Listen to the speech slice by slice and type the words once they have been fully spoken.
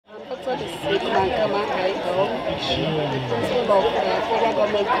Dr. Sidi Mankama Aidom, the principal of Federal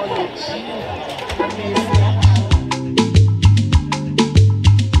Government College.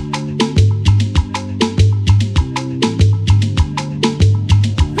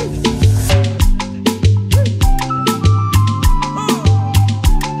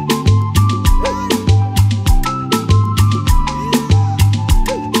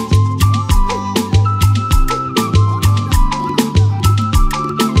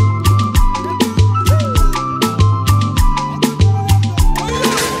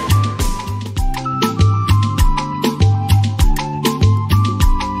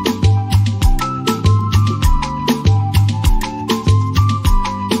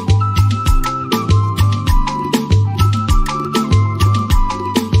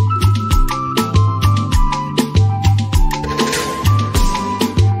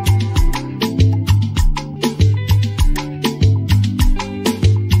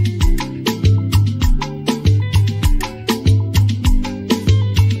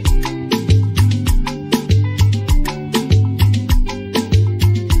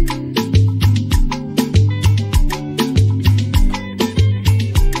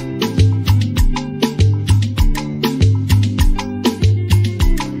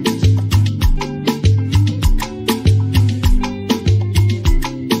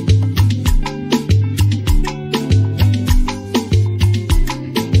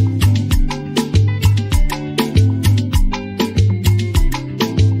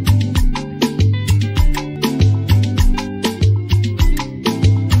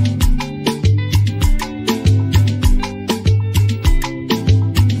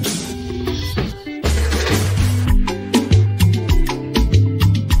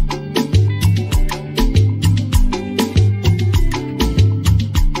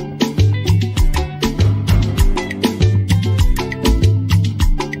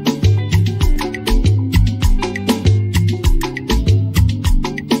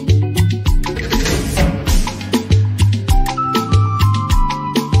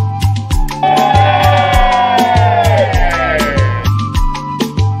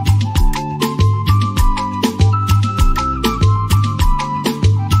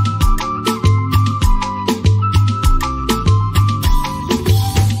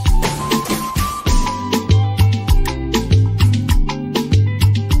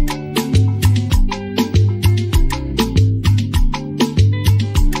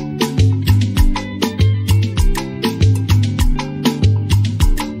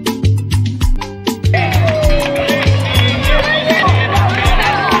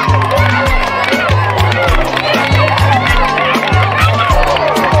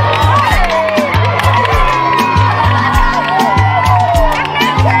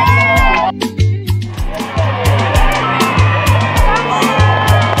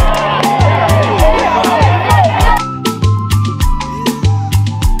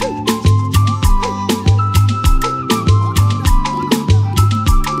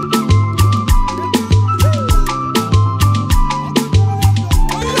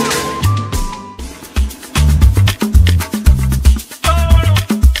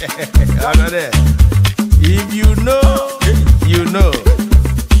 If you know, you know.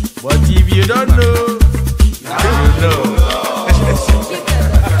 But if you don't know, you know.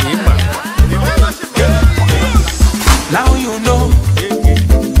 Now you know.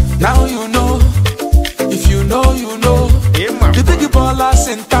 Now you know. If you know, you know. The big ballers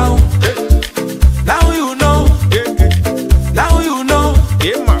in town. Now you know. Now you know.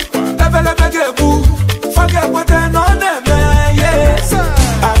 Forget what they're on them. Yes.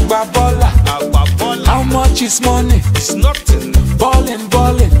 How much is money? It's nothing. Ballin'.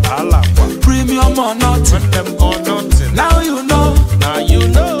 Premium or nothing. Now you know. Now you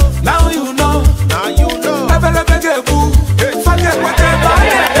know. Now you know. Now you know. Forget what they're on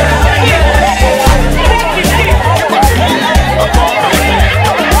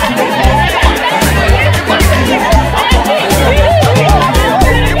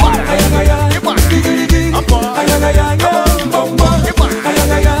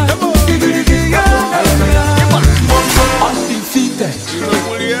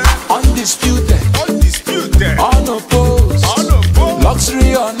Undisputed. unopposed,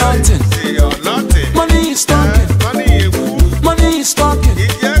 luxury or nothing.